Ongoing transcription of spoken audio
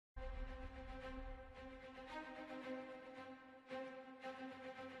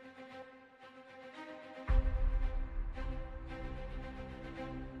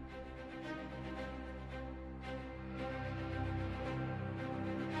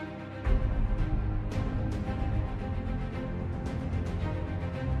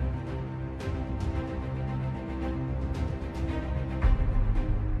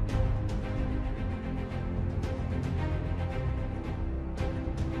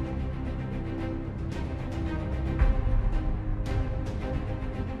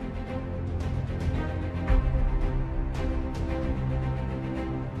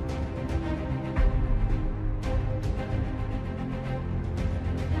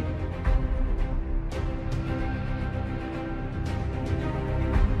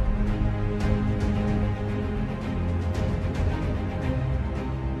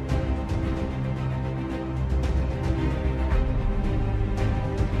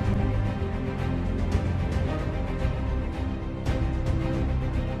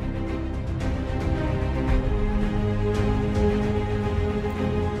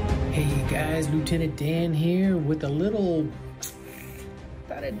Lieutenant Dan here with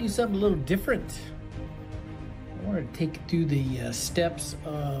thought I'd do something a little different. I wanted to take you through the steps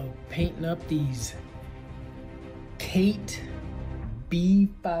of painting up these Kate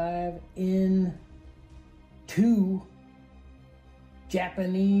B5N 2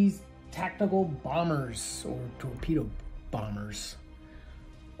 Japanese tactical bombers or torpedo bombers.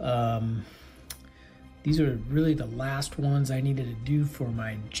 These are really the last ones I needed to do for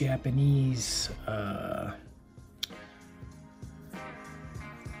my Japanese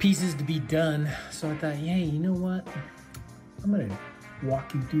pieces to be done. So I thought, hey, you know what? I'm gonna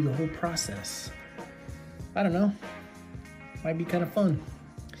walk you through the whole process. I don't know, might be kind of fun.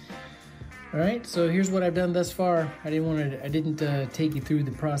 All right, so here's what I've done thus far. I didn't take you through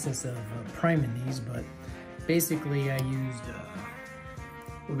the process of priming these, but basically I used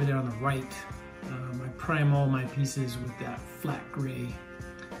over there on the right. I prime all my pieces with that flat gray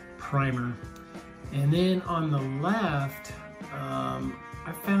primer. And then on the left,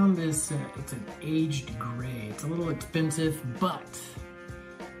 I found this, it's an aged gray. It's a little expensive, but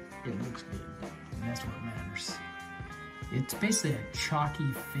it looks good, and that's what matters. It's basically a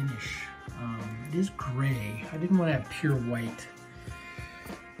chalky finish. It is gray. I didn't want to have pure white.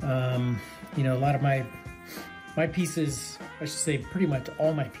 You know, a lot of my pieces, I should say pretty much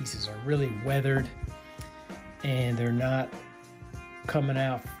all my pieces are really weathered and they're not coming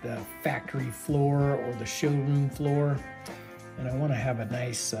out the factory floor or the showroom floor. And I want to have a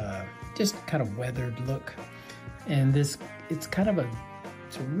nice, just kind of weathered look. And this, it's a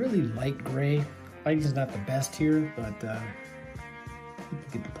really light gray. Lighting is not the best here, but you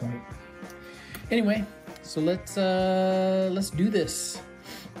get the point. Anyway, so let's do this.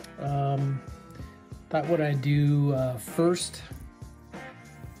 Thought what I'd do first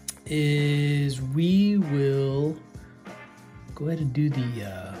is we will go ahead and do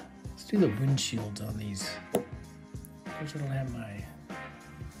the let's do the windshields on these. Of course, I don't have my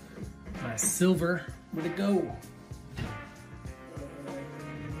silver. Where'd it go?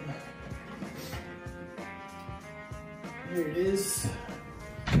 Here it is.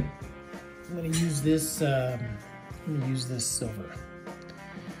 I'm gonna use this. Silver.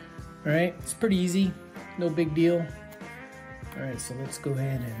 All right, it's pretty easy, no big deal. All right, so let's go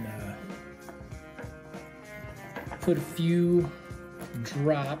ahead and put a few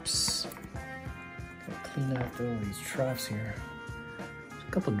drops. Gotta clean out all these troughs here. There's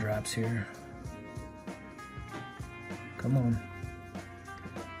a couple drops here. Come on.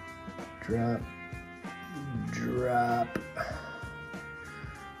 Drop, drop.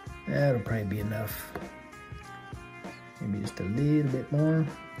 That'll probably be enough. Maybe just a little bit more.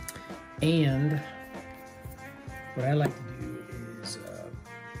 And what I like to do is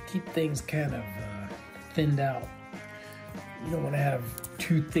keep things kind of thinned out. You don't want to have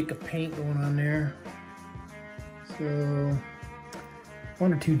too thick of paint going on there. So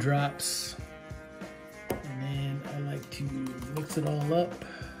 1 or 2 drops. And then I like to mix it all up.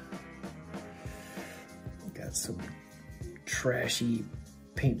 Got some trashy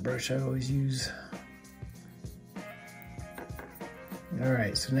paintbrush I always use. All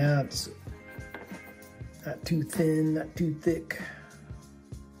right, so now it's not too thin, not too thick.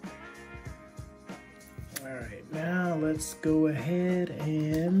 All right, now let's go ahead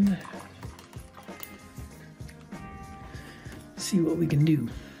and see what we can do.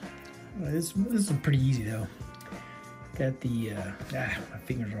 This is pretty easy though. Got the, my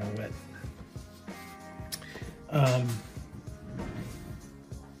fingers are all wet.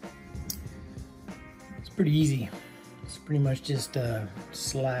 It's pretty easy. It's pretty much just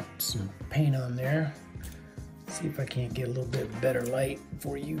slap some paint on there. See if I can't get a little bit better light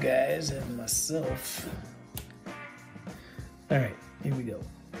for you guys and myself. All right, here we go.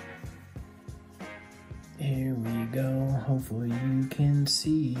 Here we go. Hopefully you can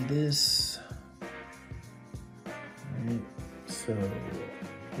see this. All right, so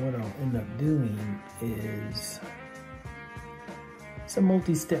what I'll end up doing is it's a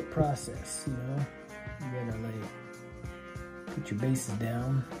multi-step process, you know. You gotta like put your bases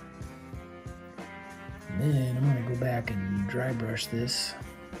down. And then I'm gonna go back and dry brush this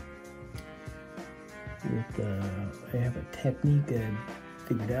with, I have a technique that I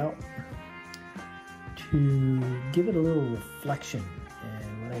figured out to give it a little reflection.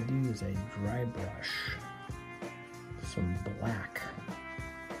 And what I do is I dry brush some black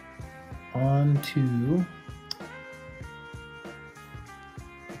onto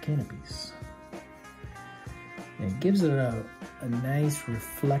the canopies. And it gives it a nice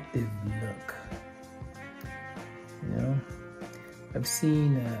reflective look. You know, I've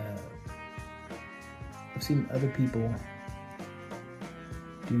seen other people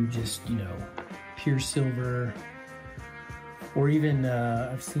do just, you know, pure silver, or even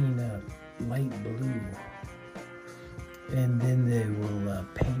I've seen light blue, and then they will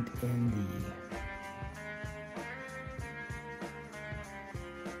paint in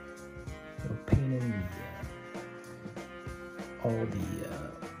all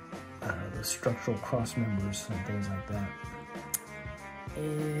the structural cross members and things like that.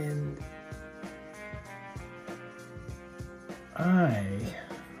 And I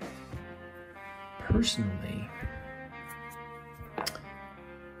personally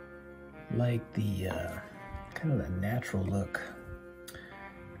like the kind of the natural look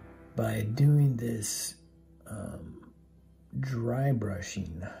by doing this dry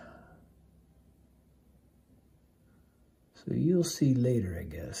brushing. So you'll see later, I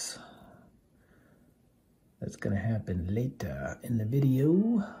guess. That's gonna happen later in the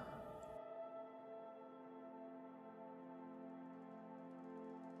video.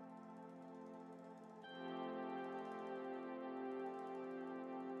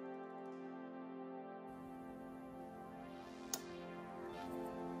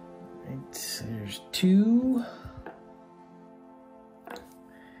 Right, there's 2.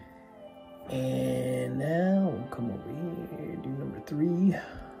 And now we'll come over here, do number 3.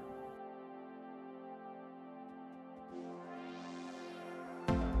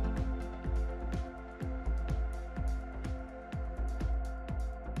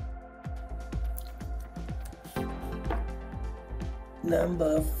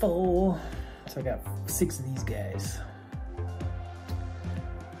 Number 4. So I got 6 of these guys.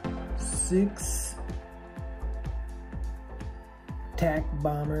 6 attack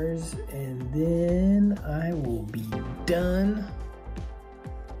bombers, and then I will be done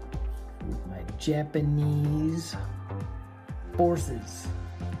with my Japanese forces.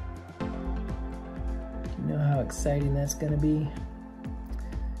 Do you know how exciting that's gonna be?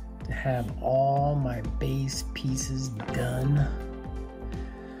 To have all my base pieces done.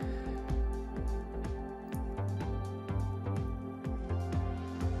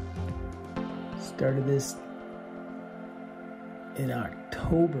 Started this in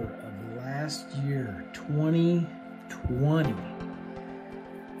October of last year, 2020.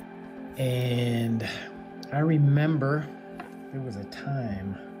 And I remember there was a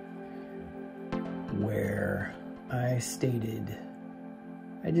time where I stated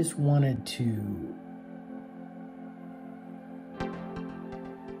I just wanted to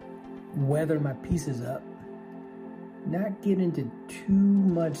weather my pieces up, not get into too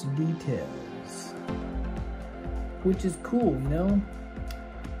much details, which is cool, you know?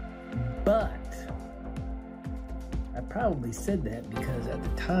 But I probably said that because at the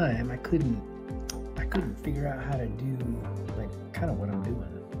time I couldn't figure out how to do like kind of what I'm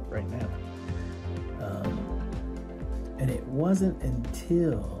doing right now. And it wasn't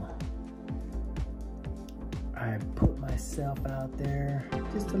until I put myself out there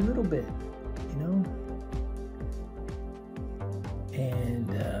just a little bit, you know? And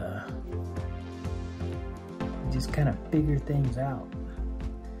just kind of figure things out.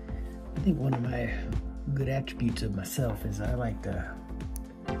 I think one of my good attributes of myself is I like to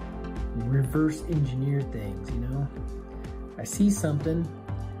reverse engineer things, you know? I see something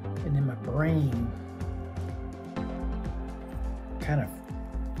and then my brain kind of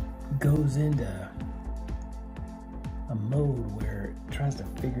goes into a mode where it tries to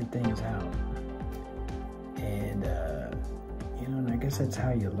figure things out. And you know, and I guess that's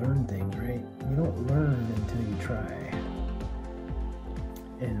how you learn things, right? You don't learn until you try.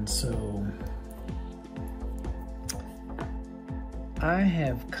 And so I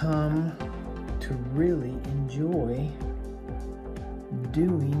have come to really enjoy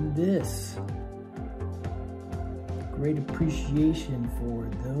doing this. Great appreciation for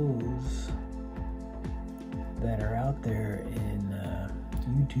those that are out there in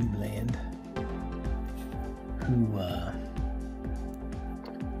YouTube land who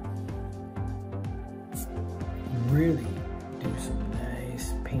really do some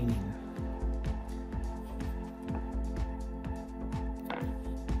nice painting.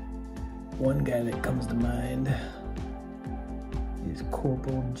 One guy that comes to mind is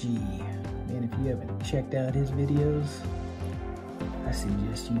Corporal G. Man, if you haven't checked out his videos, I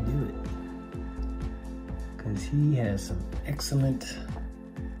suggest you do it, because he has some excellent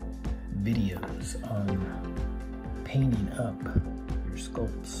videos on painting up your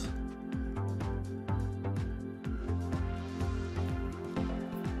sculpts.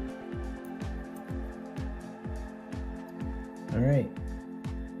 All right,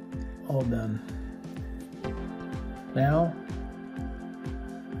 all done. Now,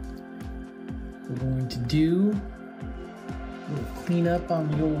 we're going to do a little clean up on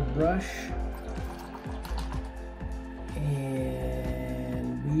the old brush.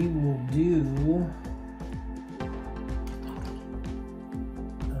 And we will do,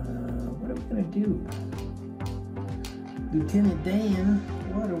 what are we gonna do? Lieutenant Dan,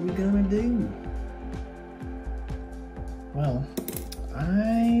 what are we gonna do? Well,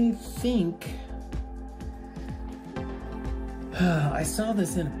 I think, I saw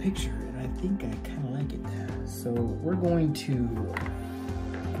this in a picture and I think I kind of like it. So we're going to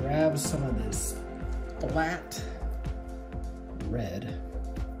grab some of this flat red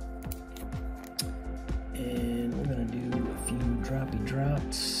and we're gonna do a few droppy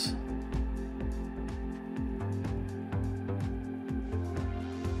drops.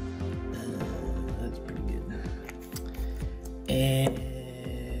 That's pretty good.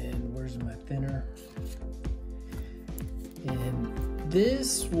 And where's my thinner? And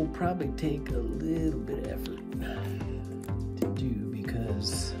this will probably take a little bit of effort to do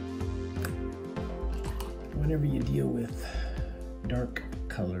because whenever you deal with dark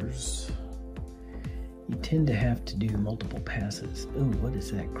colors, you tend to have to do multiple passes. Oh, what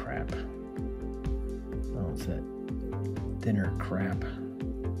is that crap? Oh, it's that thinner crap.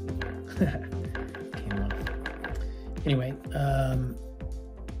 Came off. Anyway,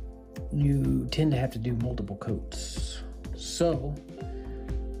 you tend to have to do multiple coats. So,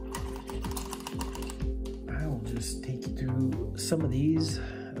 I will just take you through some of these.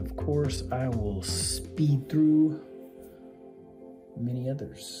 Of course, I will speed through many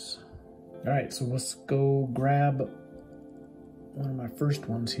others. All right, so let's go grab one of my first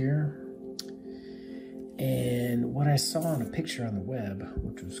ones here. And what I saw in a picture on the web,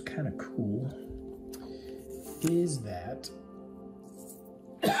 which was kind of cool, is that,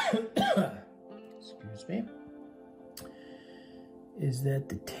 excuse me, is that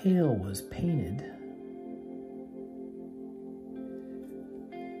the tail was painted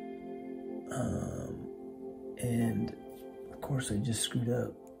and of course I just screwed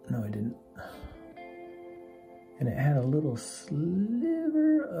up. No, I didn't. And it had a little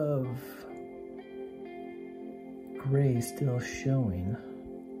sliver of gray still showing,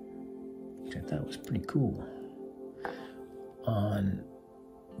 which I thought was pretty cool, on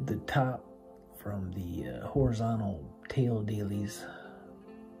the top from the horizontal tail dealies.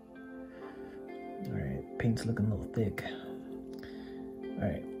 All right, paint's looking a little thick. All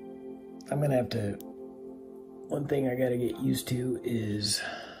right, I'm gonna have to, one thing I gotta get used to is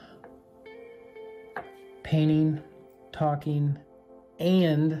painting, talking,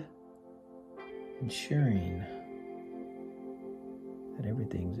 and ensuring that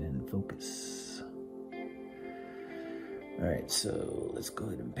everything's in focus. All right, so let's go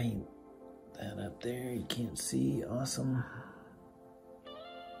ahead and paint that up there. You can't see, awesome.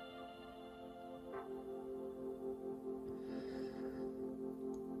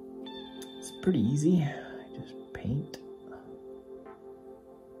 It's pretty easy, just paint.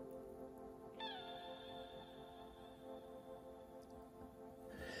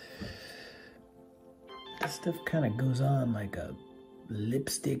 This stuff kind of goes on like a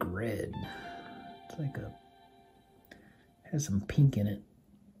lipstick red. It's like a, has some pink in it.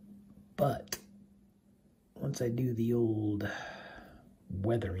 But once I do the old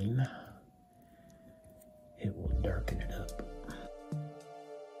weathering, it will darken it up.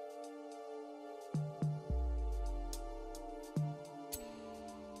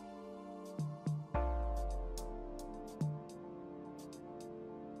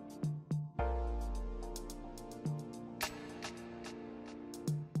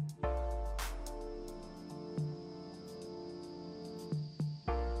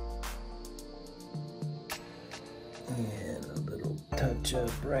 And a little touch up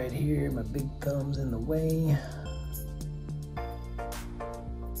right here. My big thumb's in the way.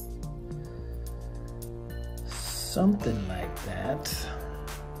 Something like that.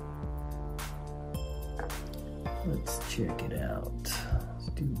 Let's check it out. Let's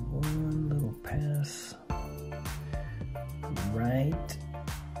do one little pass right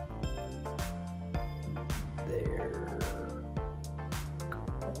there.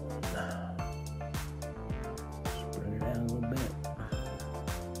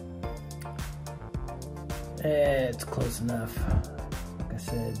 It's close enough. Like I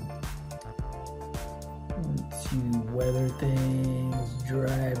said, once you weather things,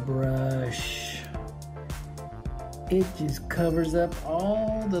 dry brush, it just covers up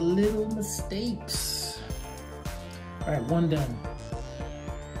all the little mistakes. All right, one done.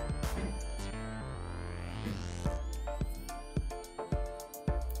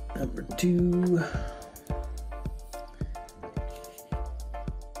 Number two.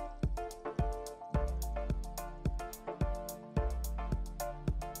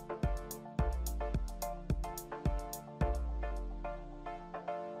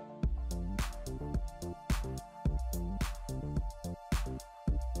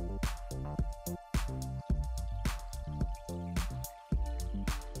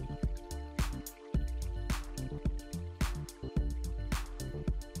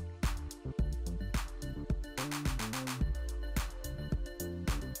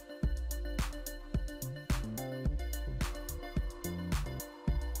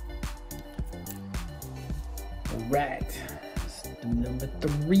 right, let's do number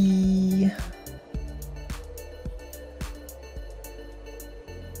 3.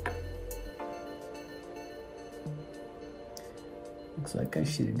 Looks like I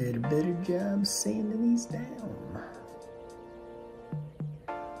should have did a better job sanding these down.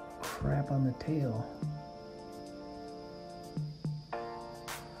 Crap on the tail.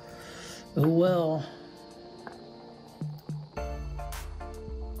 Oh well.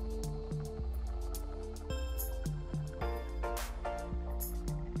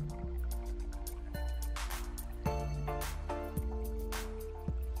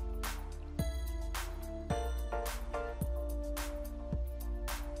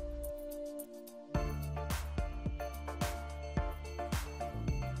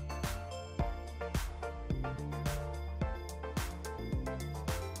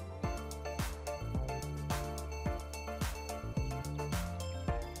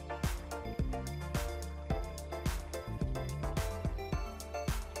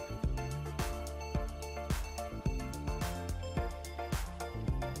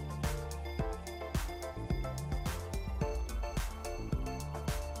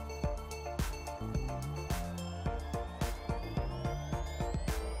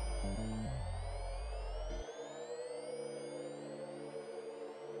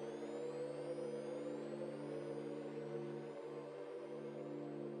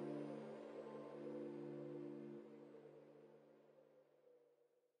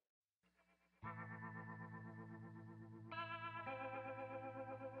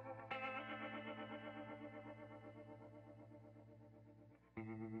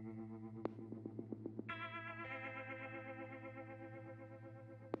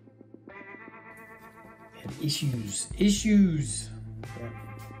 Issues. That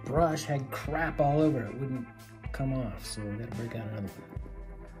brush had crap all over it. Wouldn't come off, so I gotta break out another one.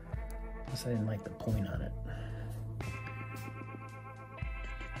 Plus I didn't like the point on it.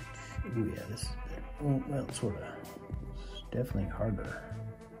 Oh yeah, this is better. Oh, well, sort of. It's definitely harder.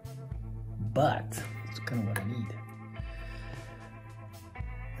 But it's kind of what I need.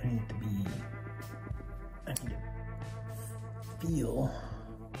 I need to feel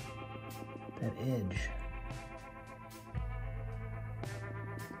that edge.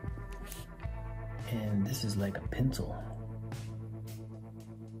 And this is like a pencil.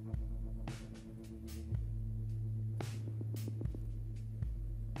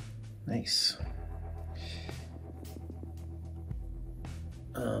 Nice.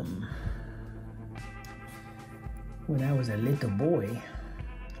 When I was a little boy,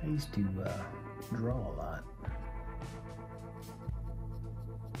 I used to draw a lot.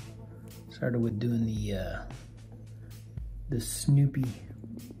 Started with doing the Snoopy,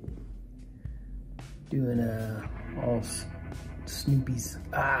 doing all Snoopy's.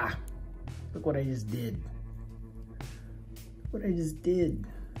 Ah, look what I just did. What I just did.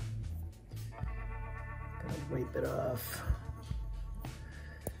 Gotta wipe it off.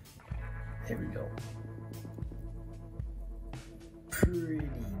 There we go. Pretty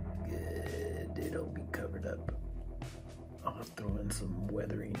good. It'll be covered up. I'll throw in some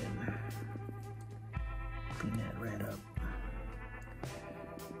weathering and clean that right up.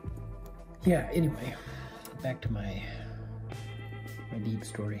 Yeah, anyway, back to my deep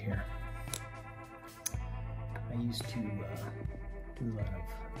story here. I used to do a lot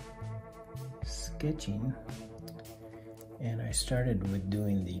of sketching, and I started with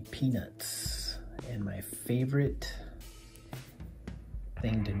doing the peanuts, and my favorite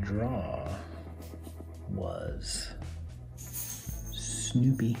thing to draw was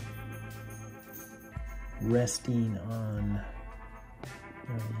Snoopy resting on,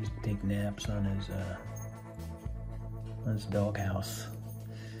 he used to take naps on his doghouse.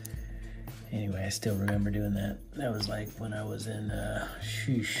 Anyway, I still remember doing that. That was like when I was in,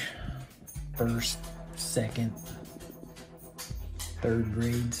 first, second, third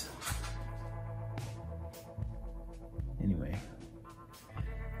grades. Anyway,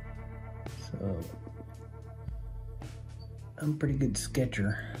 so I'm a pretty good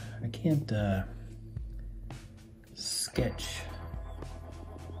sketcher. I can't sketch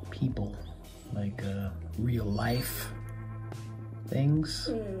people like real life things.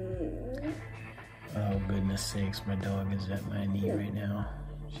 Oh goodness sakes, my dog is at my knee right now.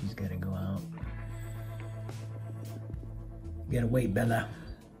 She's gotta go out. You gotta wait, Bella.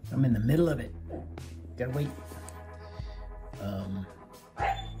 I'm in the middle of it. Gotta wait.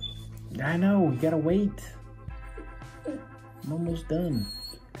 I know, you gotta wait. I'm almost done.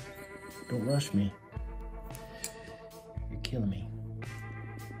 Don't rush me. You're killing me.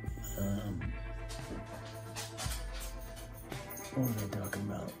 What was I talking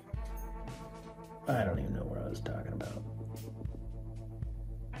about? I don't even know what I was talking about.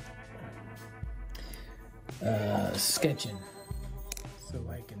 Sketching. So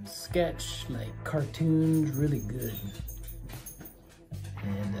I can sketch like cartoons really good.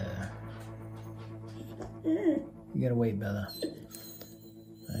 And you gotta wait, Bella.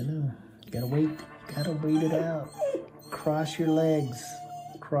 I know. You gotta wait. Gotta wait it out. Cross your legs.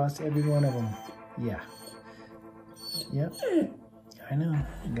 Cross every one of them. Yeah. Yep. I know.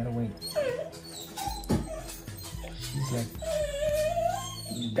 You gotta wait. She's like,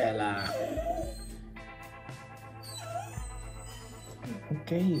 Bella.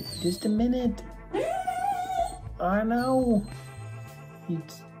 Okay, just a minute. I know.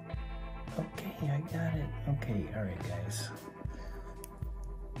 It's okay. I got it. Okay. All right, guys.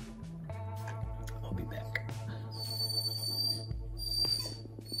 I'll be back.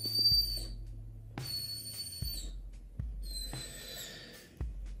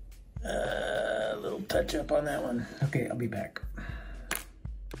 A little touch up on that one. Okay, I'll be back.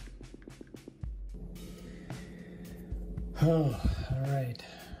 Oh, all right.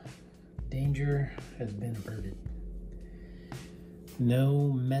 Danger has been averted.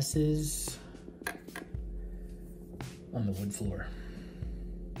 No messes on the wood floor.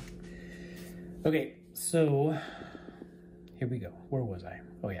 Okay, so here we go. Where was I?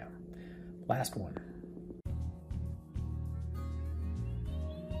 Oh yeah, last one.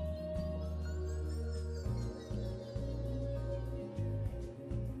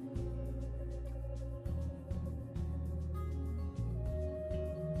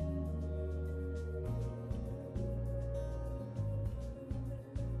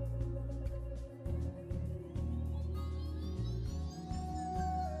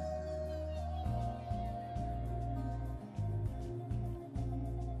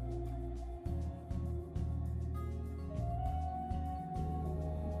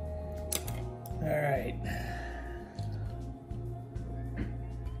 All right.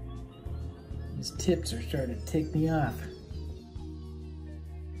 These tips are starting to tick me off.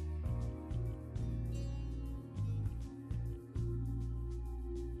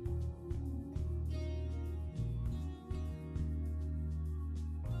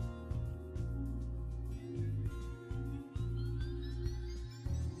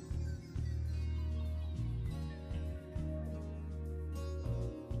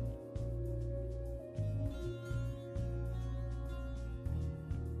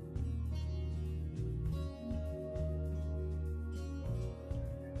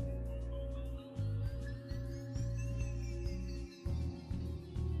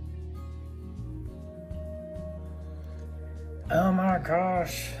 Oh my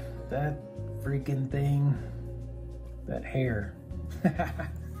gosh, that freaking thing, that hair.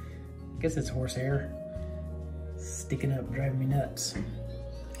 Guess it's horse hair. Sticking up, driving me nuts.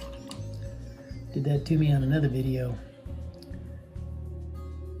 Did that to me on another video.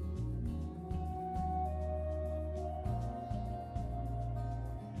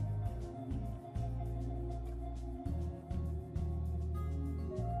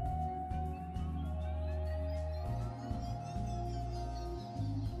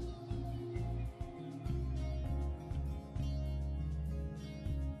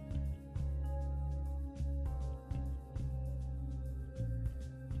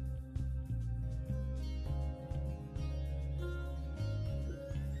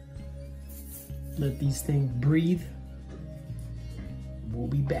 Let these things breathe. We'll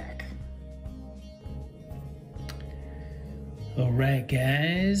be back. All right,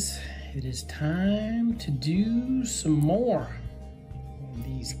 guys, it is time to do some more of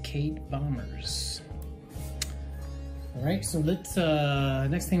these Kate bombers. All right, so let's,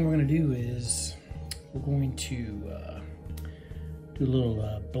 next thing we're gonna do is we're going to do a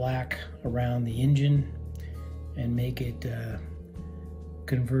little black around the engine and make it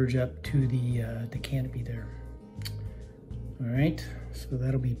converge up to the canopy there. All right, so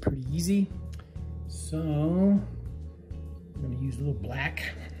that'll be pretty easy. So I'm gonna use a little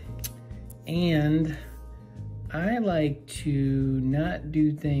black, and I like to not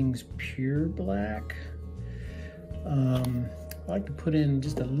do things pure black. I like to put in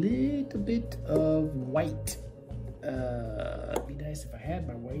just a little bit of white. It'd be nice if I had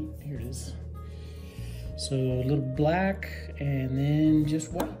my white. Here it is. So a little black and then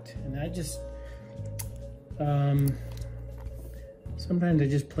just white. And I just, sometimes I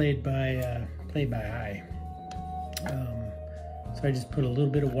just play by eye. So I just put a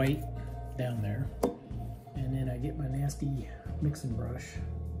little bit of white down there. And then I get my nasty mixing brush.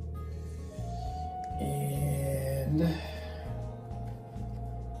 And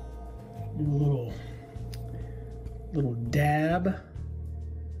do a little dab.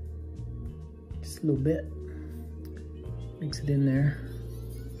 Just a little bit. Mix it in there.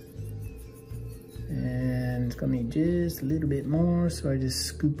 And it's gonna need just a little bit more, so I just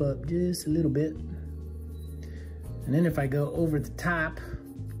scoop up just a little bit. And then if I go over the top,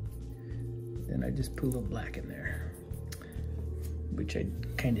 then I just put a little black in there, which I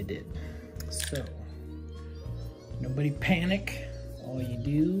kind of did. So, nobody panic. All you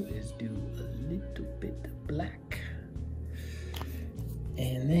do is do a little bit of black.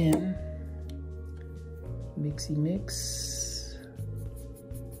 And then, mixy mix.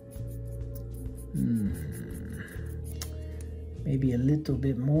 Maybe a little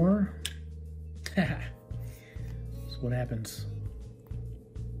bit more. That's what happens.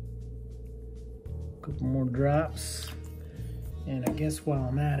 A couple more drops. And I guess while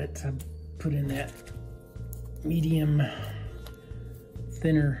I'm at it, I put in that medium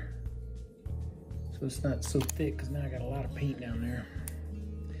thinner so it's not so thick, because now I got a lot of paint down there.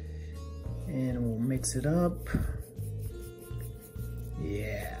 And we'll mix it up.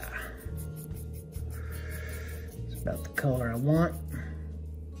 Yeah. It's about the color I want.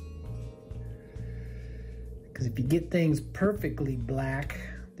 Because if you get things perfectly black,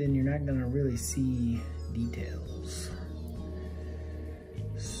 then you're not gonna really see details.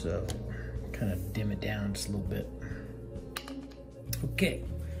 So, kind of dim it down just a little bit. Okay,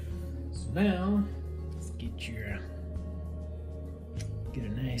 so now let's get a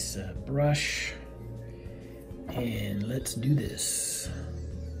nice brush, and let's do this.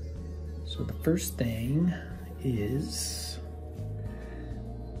 So the first thing is,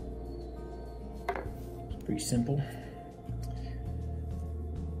 it's pretty simple.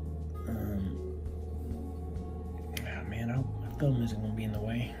 Oh man, I hope my thumb isn't gonna be in the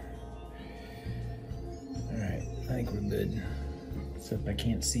way. All right, I think we're good, except I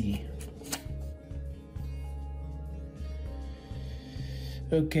can't see.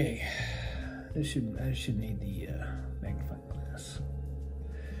 Okay, I should need the magnifying glass.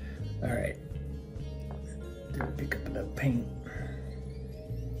 All right, didn't pick up enough paint.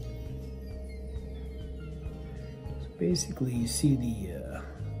 So basically, you see the.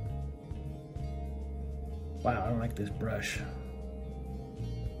 Wow, I don't like this brush.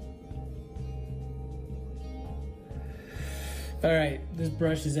 All right, this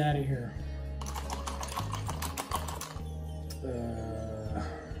brush is out of here.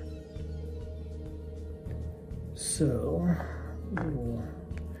 So,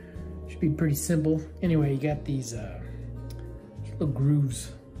 should be pretty simple. Anyway, you got these little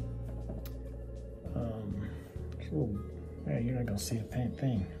grooves. You're not gonna see a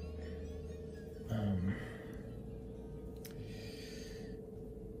thing.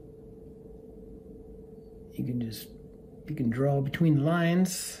 You can draw between the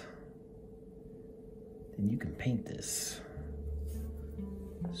lines, then you can paint this.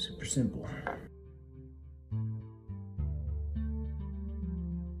 Super simple.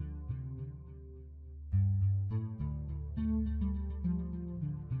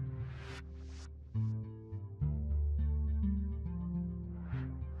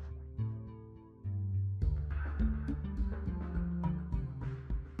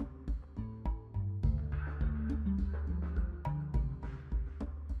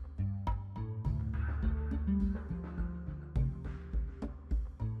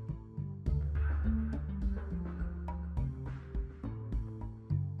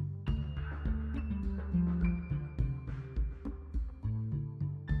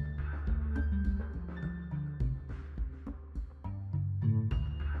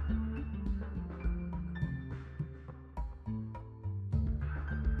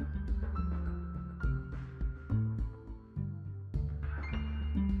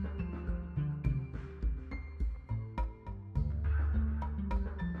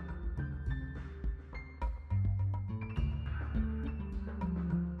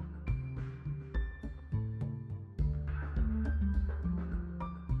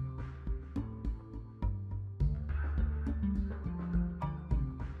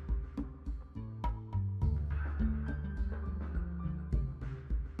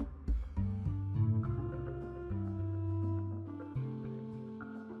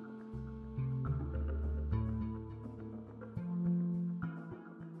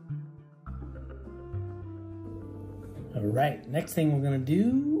 All right, next thing we're gonna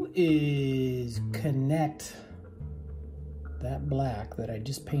do is connect that black that I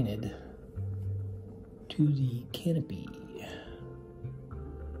just painted to the canopy.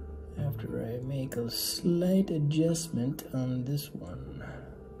 After I make a slight adjustment on this one.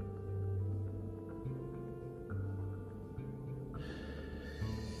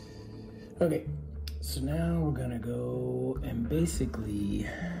 Okay, so now we're gonna go and basically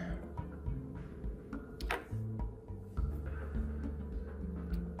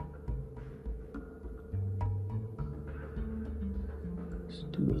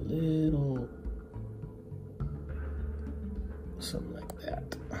Just do a little something like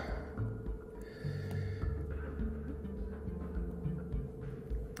that. I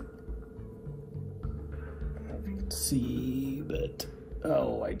don't know if you can see, but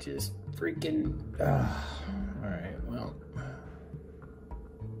oh, I just freaking, all right, well.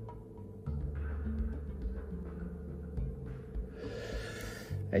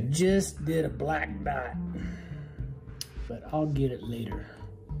 I just did a black dot, but I'll get it later.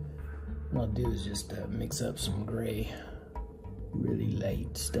 What I'll do is just mix up some gray, really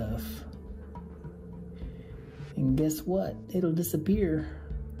light stuff. And guess what? It'll disappear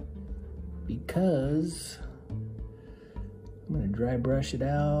because I'm gonna dry brush it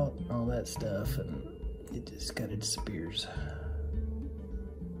out, all that stuff, and it just kind of disappears.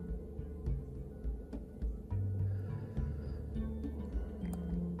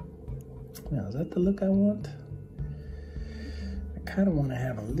 Now, is that the look I want? I kind of want to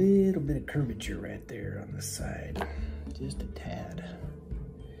have a little bit of curvature right there on the side, just a tad.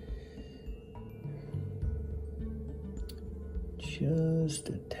 Just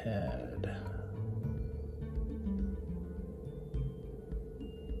a tad.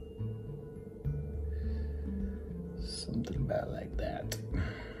 Something about like that.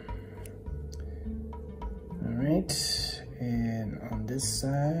 All right, and on this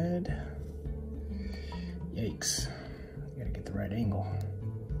side, yikes, gotta get the right angle.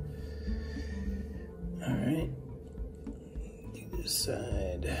 All right, do this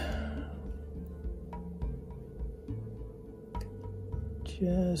side.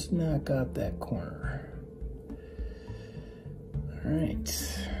 Just knock out that corner. All right,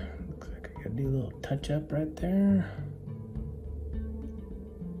 looks like I gotta do a little touch up right there.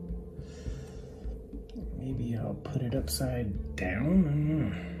 Maybe I'll put it upside down, I don't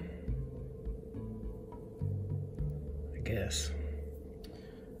know. I guess.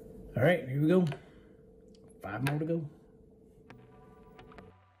 All right, here we go. 5 more to go.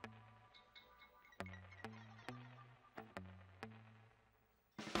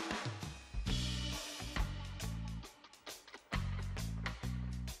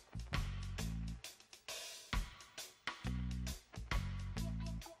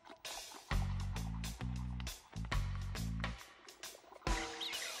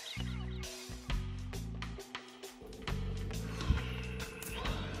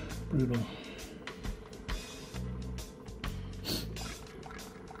 Brutal.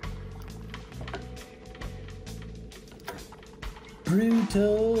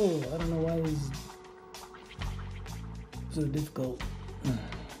 Brutal. I don't know why it was so difficult. I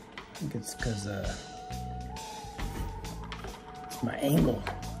think it's because it's my angle.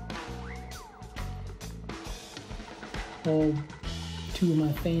 All 2 of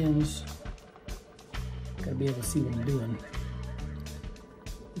my fans gotta be able to see what I'm doing.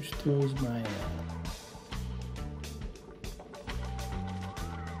 Which throws my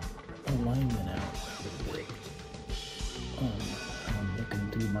alignment out a little bit. I'm looking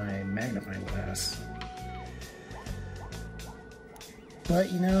through my magnifying glass.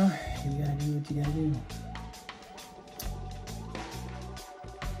 But you know, you gotta do what you gotta do.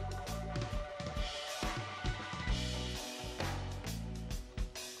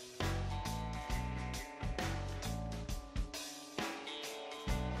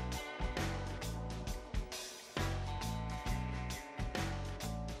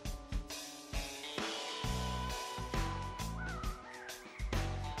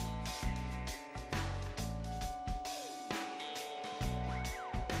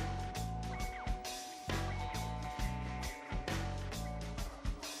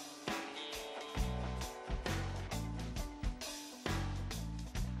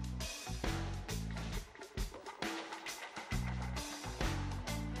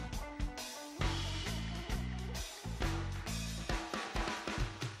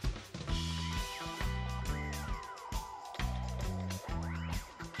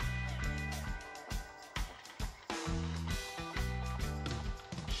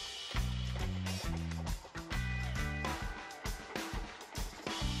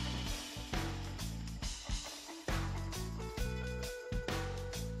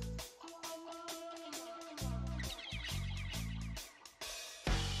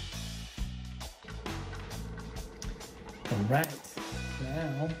 All right,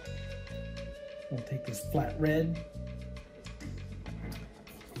 now I'll take this flat red,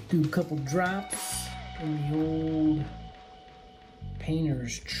 do a couple drops in the old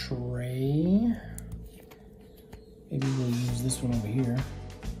painter's tray. Maybe we'll use this one over here.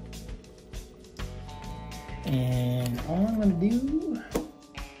 And all I'm gonna do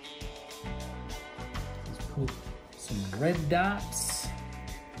is put some red dots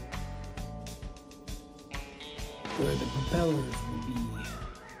where the propellers would be.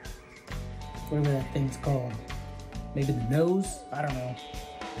 Whatever that thing's called. Maybe the nose? I don't know.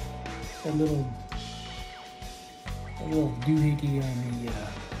 That little doohickey on the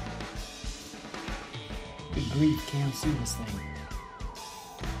good grief, can't see this thing.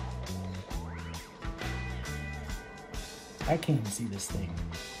 I can't even see this thing.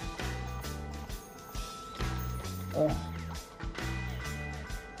 Oh.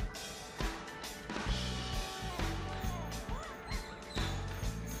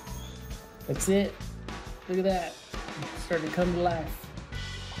 That's it. Look at that. It's starting to come to life.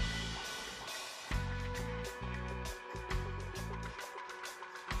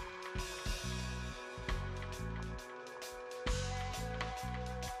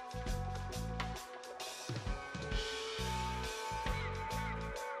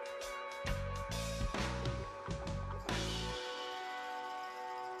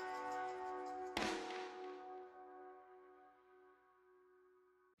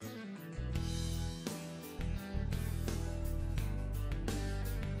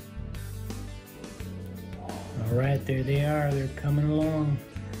 All right, there they are. They're coming along.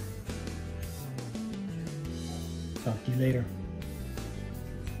 Talk to you later.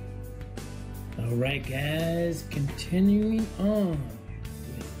 All right, guys, continuing on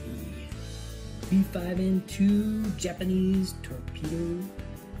with the B5N2 Japanese Torpedo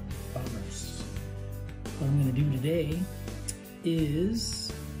Bombers. What I'm gonna do today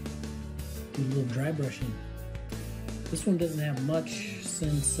is do a little dry brushing. This one doesn't have much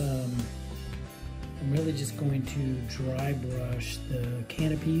since I'm really just going to dry brush the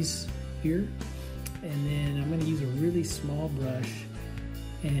canopies here, and then I'm going to use a really small brush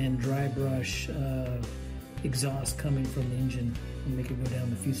and dry brush exhaust coming from the engine and make it go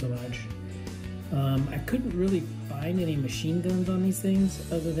down the fuselage. I couldn't really find any machine guns on these things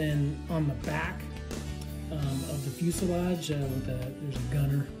other than on the back of the fuselage. There's a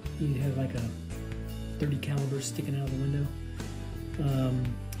gunner. He had like a 30 caliber sticking out of the window.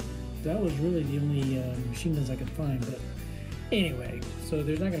 That was really the only machine guns I could find, but anyway, so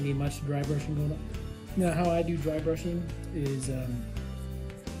there's not going to be much dry brushing going on. Now, how I do dry brushing is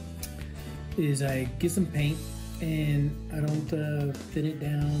I get some paint, and I don't thin it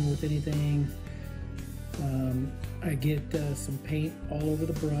down with anything. I get some paint all over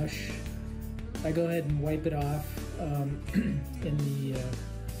the brush. I go ahead and wipe it off in the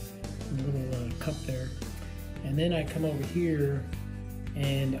little cup there, and then I come over here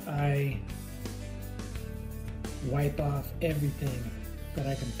and I wipe off everything that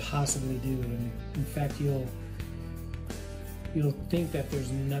I can possibly do. And in fact, you'll think that there's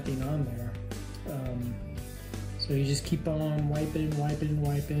nothing on there. So you just keep on wiping.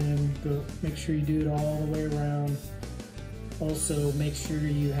 Go, make sure you do it all the way around. Also, make sure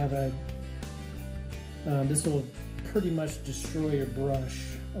you have a. This will pretty much destroy your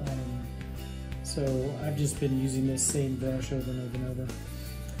brush. So I've just been using this same brush over and over and over.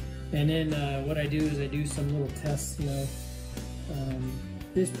 And then what I do is I do some little tests, you know.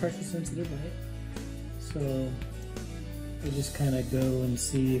 It is pressure sensitive, right? So I just kind of go and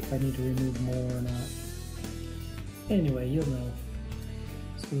see if I need to remove more or not. Anyway, you'll know.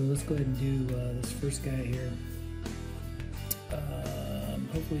 So let's go ahead and do this first guy here.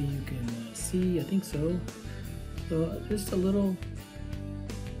 Hopefully you can see, I think so. So just a little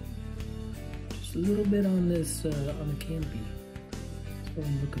bit on this, on the canopy. That's what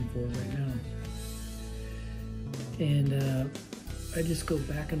I'm looking for right now. And I just go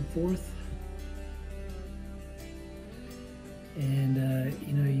back and forth. And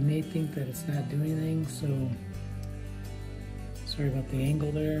you know, you may think that it's not doing anything, so sorry about the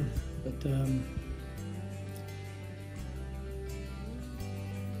angle there, but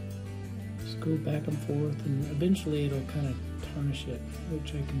just go back and forth, and eventually it'll kind of tarnish it,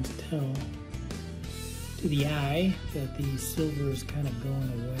 which I can tell to the eye that the silver is kind of going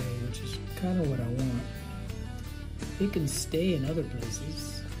away, which is kind of what I want. It can stay in other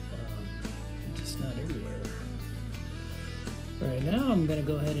places, just not everywhere. All right, now I'm gonna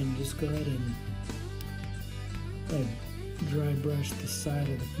go ahead and dry brush the side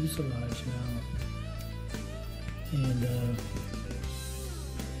of the fuselage now, and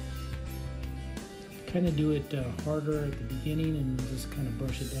kind of do it harder at the beginning, and just kind of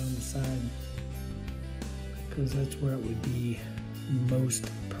brush it down the side, because that's where it would be most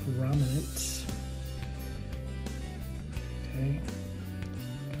prominent. Okay,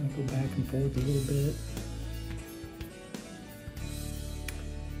 kind of go back and forth a little bit,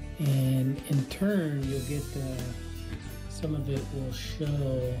 and in turn you'll get some of it will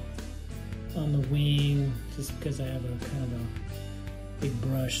show on the wing, just because I have a kind of big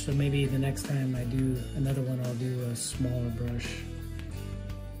brush, so maybe the next time I do another one, I'll do a smaller brush.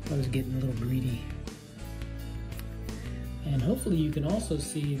 I was getting a little greedy. And hopefully you can also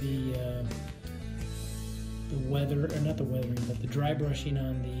see the weather, or not the weathering, but the dry brushing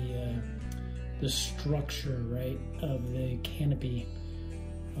on the structure, right, of the canopy,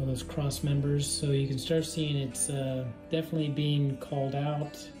 all those cross members. So you can start seeing it's definitely being called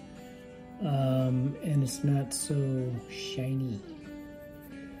out, and it's not so shiny,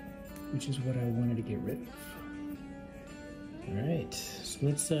 which is what I wanted to get rid of. All right, so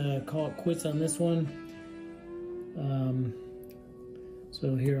let's call it quits on this one.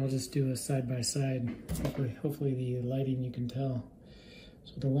 So here I'll just do a side by side. Hopefully the lighting you can tell.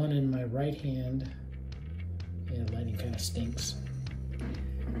 So the one in my right hand, yeah, the lighting kind of stinks.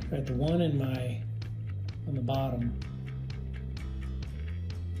 All right, the one on the bottom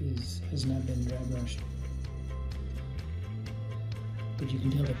has not been dry brushed. But you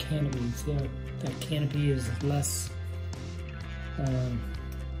can tell the canopy, see how that canopy is less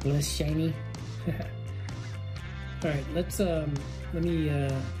shiny. All right, let me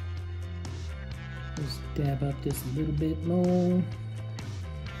just dab up just a little bit more.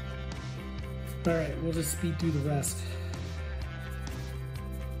 All right, we'll just speed through the rest.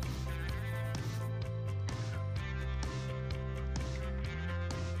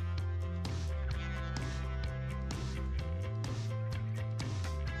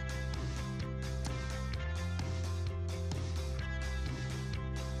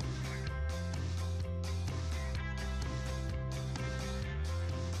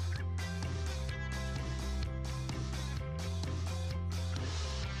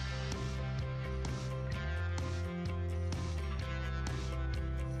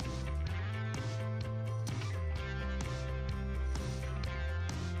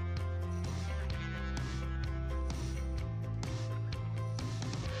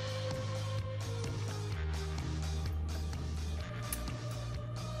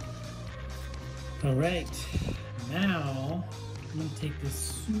 All right, now I'm gonna take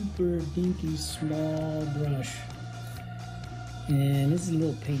this super dinky small brush, and this is a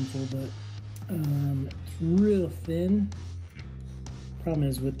little painful, but it's real thin. Problem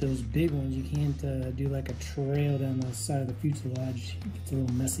is with those big ones, you can't do like a trail down the side of the fuselage. It gets a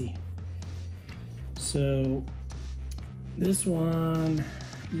little messy. So this one,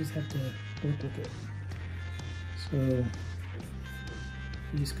 you just have to work with it. So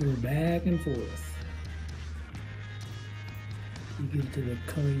you just go back and forth. You get it to the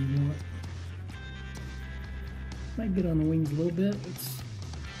color you want. Might get on the wings a little bit. It's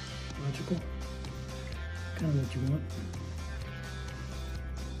logical. Kind of what you want.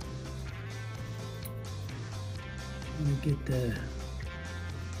 Let me get the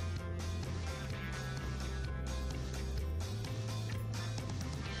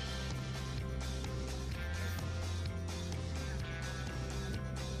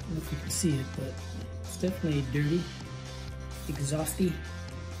I don't know if you can see it, but it's definitely dirty, exhausty.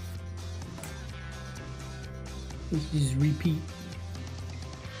 Let's just repeat.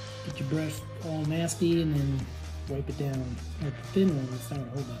 Get your brush all nasty and then wipe it down. Like the thin one, it's not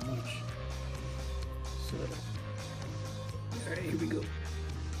gonna hold that much. So, all right, here we go.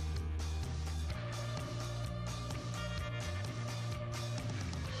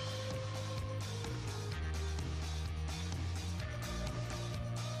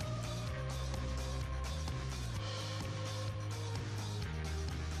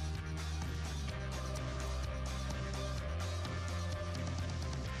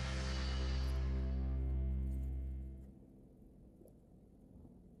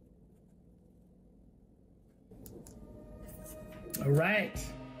 All right,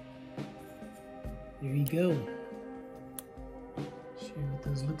 here you go. Show you what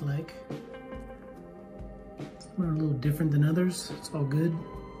those look like. Some are a little different than others. It's all good.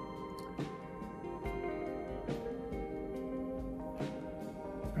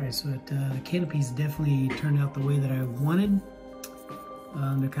 All right, so the canopies definitely turned out the way that I wanted.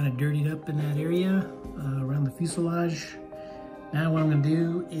 They're kind of dirtied up in that area around the fuselage. Now what I'm gonna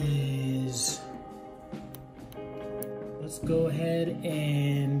do is let's go ahead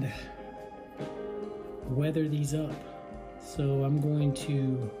and weather these up. So I'm going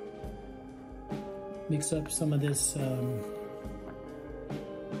to mix up some of this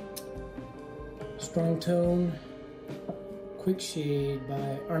Strong Tone Quick Shade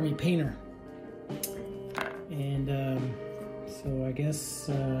by Army Painter. And so I guess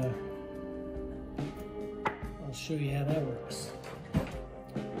I'll show you how that works.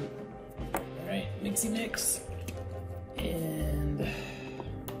 All right, mixy mix. And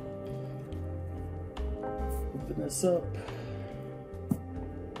open this up.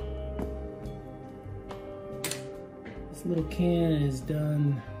 This little can is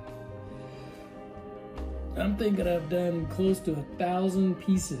done. I'm thinking I've done close to 1,000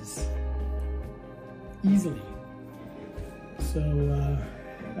 pieces easily. So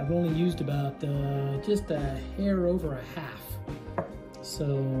I've only used about just a hair over a half.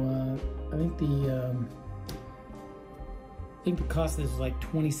 So I think the cost is like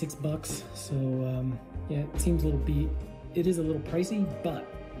 26 bucks. So yeah, it seems a little it is a little pricey,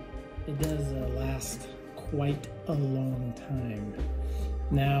 but it does last quite a long time.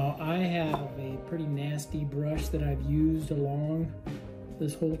 Now I have a pretty nasty brush that I've used along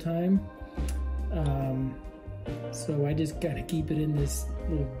this whole time. So I just gotta keep it in this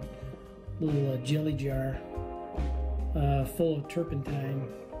little jelly jar full of turpentine,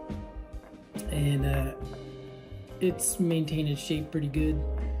 and it's maintained its shape pretty good.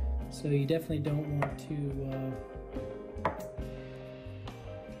 So you definitely don't want to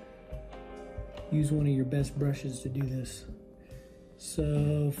use one of your best brushes to do this.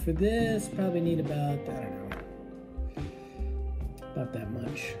 So for this, probably need about, I don't know, about that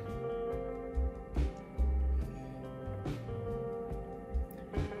much.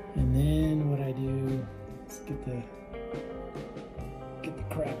 And then what I do is get the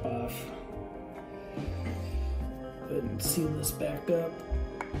crap off. Go ahead and seal this back up.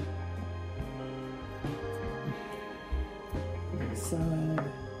 On the side.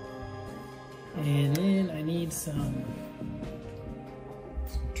 And then I need some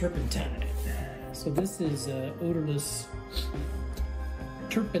turpentine. So this is odorless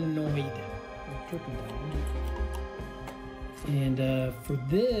turpenoid, turpentine. And for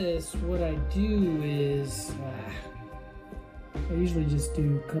this, what I do is I usually just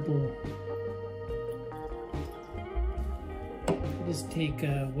do a couple. Just take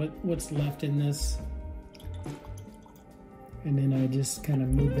what's left in this, and then I just kind of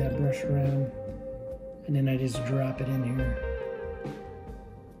move that brush around, and then I just drop it in here.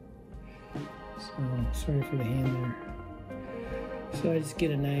 So sorry for the hand there. So I just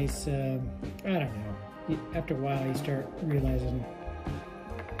get a nice, I don't know. After a while, you start realizing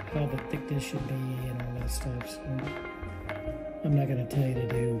how the thickness should be and all that stuff. So I'm not going to tell you to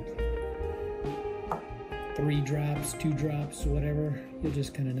do 3 drops, 2 drops, whatever. You'll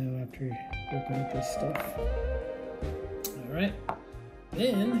just kind of know after you're working with this stuff. All right.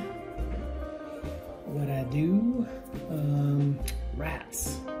 Then what I do,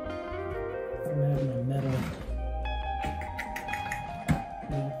 rats. I don't have my metal.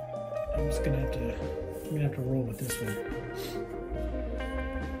 I'm just gonna have to roll with this one.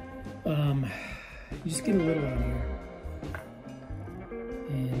 You just get a little on here,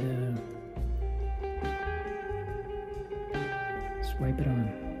 and swipe it on.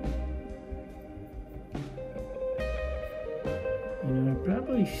 You know, I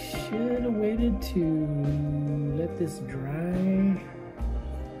probably should have waited to let this dry.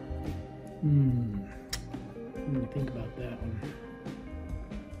 I'm gonna think about that one.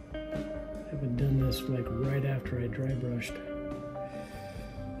 I haven't done this like right after I dry brushed.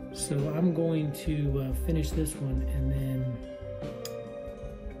 So I'm going to finish this one and then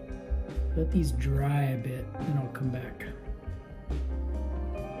let these dry a bit, and I'll come back.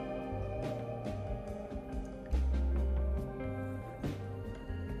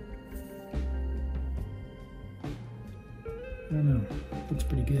 I don't know, looks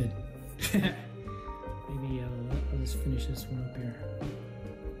pretty good. Maybe I'll just finish this one up here.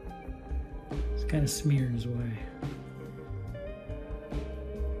 It's kind of smeared is why.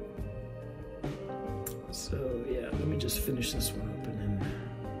 So yeah, let me just finish this one up and then.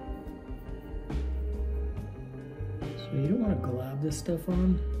 So you don't want to glob this stuff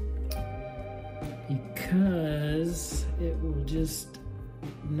on because it will just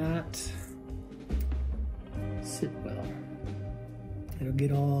not sit well. It'll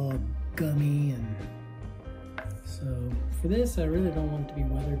get all gummy, and so for this I really don't want it to be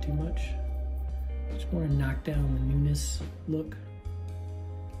weathered too much. Just want to knock down the newness look.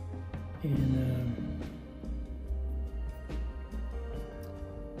 And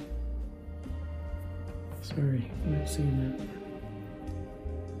sorry, I'm not seeing that.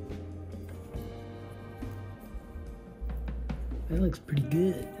 That looks pretty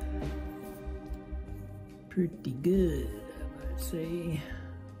good. Pretty good, I might say.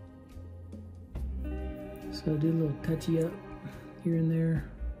 So I'll do a little touchy up here and there.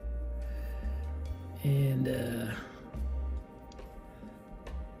 And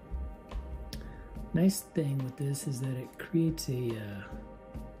nice thing with this is that it creates a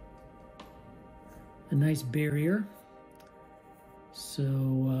nice barrier.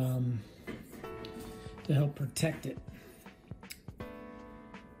 So to help protect it.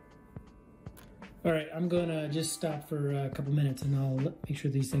 All right, I'm gonna just stop for a couple minutes and I'll make sure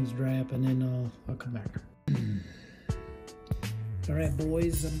these things dry up and then I'll come back. All right,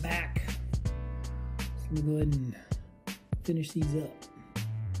 boys, I'm back. So let me go ahead and finish these up.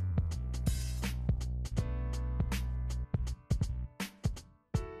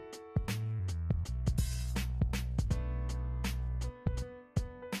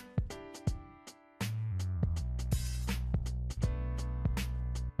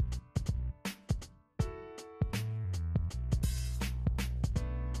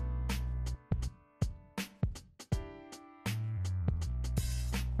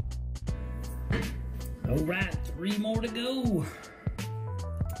 All right, 3 more to go.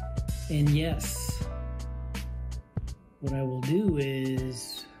 And yes, what I will do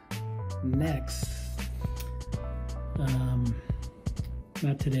is next,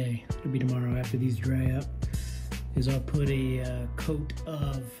 not today, it'll be tomorrow after these dry up, is I'll put a coat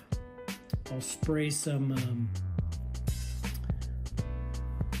of, I'll spray some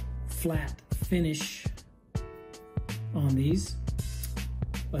flat finish on these,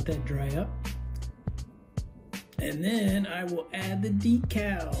 let that dry up. And then I will add the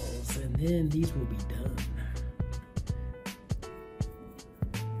decals, and then these will be done.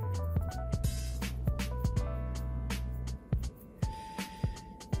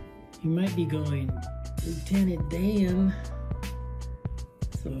 You might be going, Lieutenant Dan,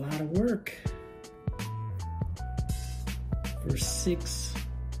 it's a lot of work for 6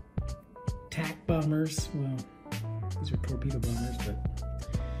 tack bombers. Well, these are torpedo bombers, but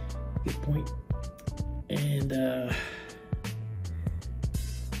good point. And,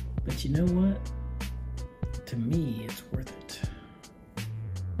 but you know what? To me, it's worth it.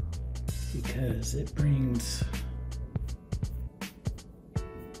 Because it brings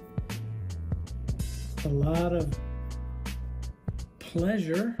a lot of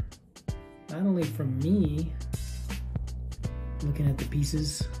pleasure, not only from me, looking at the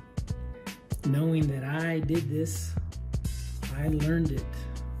pieces, knowing that I did this, I learned it,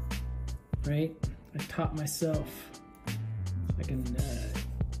 right? I taught myself. I can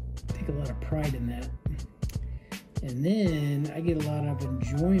take a lot of pride in that. And then I get a lot of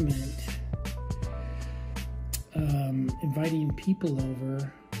enjoyment inviting people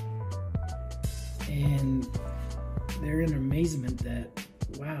over, and they're in amazement that,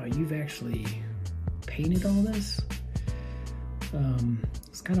 wow, you've actually painted all this?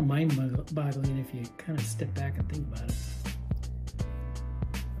 It's kind of mind-boggling if you kind of step back and think about it.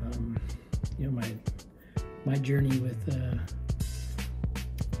 You know, my journey with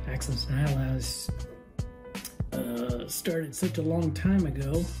Accents and Allies started such a long time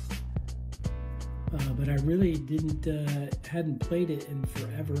ago, but I really hadn't played it in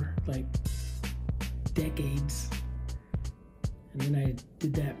forever, like decades. And then I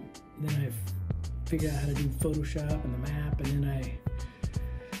did that. Then I figured out how to do Photoshop and the map, and then I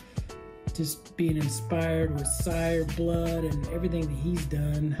just being inspired with Sire Blood and everything that he's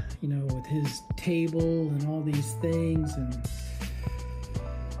done, you know, with his table and all these things. And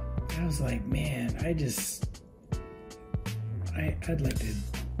I was like, man, I'd like to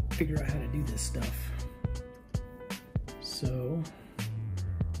figure out how to do this stuff. So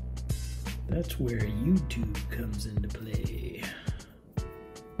that's where YouTube comes into play.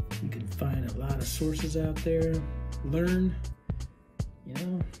 You can find a lot of sources out there, learn, you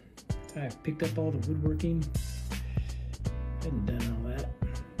know. I picked up all the woodworking. I hadn't done all that.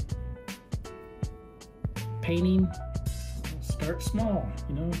 Painting, start small,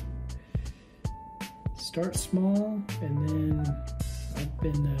 you know. Start small, and then I've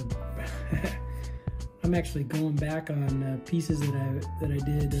been. I'm actually going back on pieces that I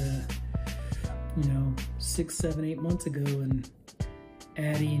did, you know, 6, 7, 8 months ago, and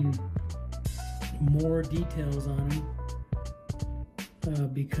adding more details on them.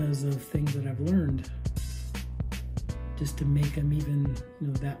 Because of things that I've learned, just to make them even, you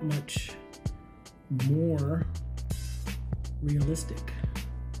know, that much more realistic.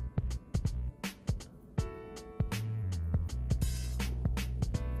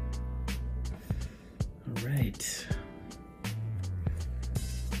 All right.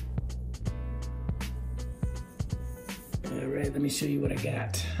 All right, let me show you what I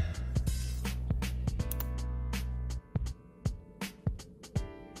got.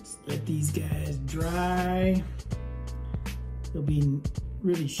 Let these guys dry. They'll be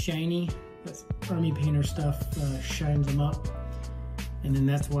really shiny. That's Army Painter stuff, shines them up. And then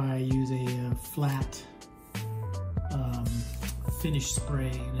that's why I use a flat finish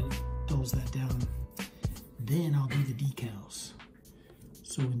spray, and it dulls that down. Then I'll do the decals.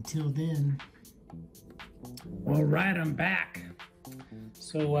 So until then, all right, I'm back.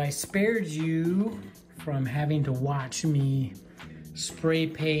 So I spared you from having to watch me spray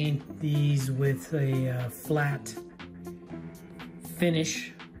paint these with a flat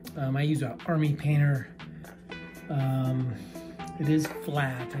finish. I use an Army Painter. It is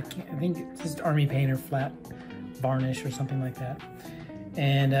flat. I think it's just Army Painter flat varnish or something like that.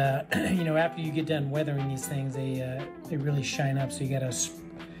 And you know, after you get done weathering these things, they really shine up. So you gotta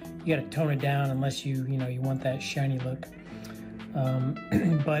tone it down unless you want that shiny look.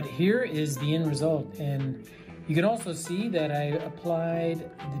 But here is the end result, and you can also see that I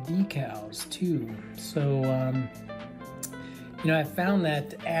applied the decals too. So you know, I found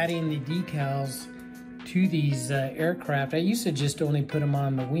that adding the decals to these aircraft, I used to just only put them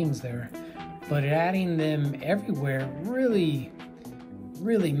on the wings there, but adding them everywhere really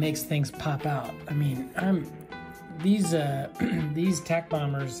makes things pop out. I mean, these tack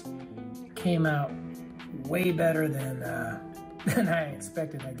bombers came out way better than I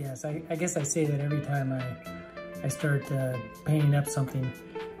expected. I guess I say that every time I start painting up something,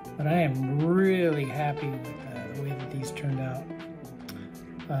 but I am really happy with the way that these turned out.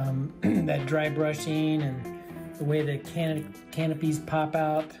 That dry brushing and the way the canopies pop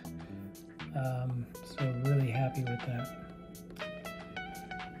out. So really happy with that.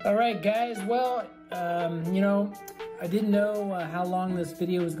 All right, guys. Well, you know, I didn't know how long this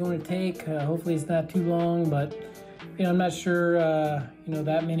video was going to take. Hopefully it's not too long, but you know, I'm not sure, you know,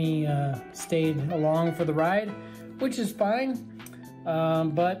 that many stayed along for the ride, which is fine.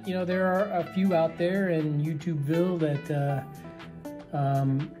 But you know, there are a few out there in YouTubeville that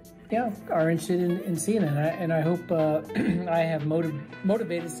yeah, are interested in seeing it, and I hope I have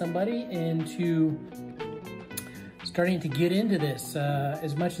motivated somebody into starting to get into this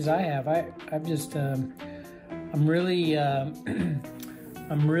as much as I have. I've just I'm really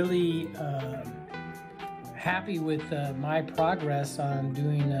happy with my progress on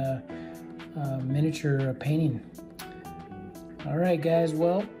doing miniature painting. All right, guys.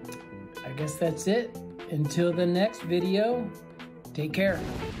 Well, I guess that's it. Until the next video, take care.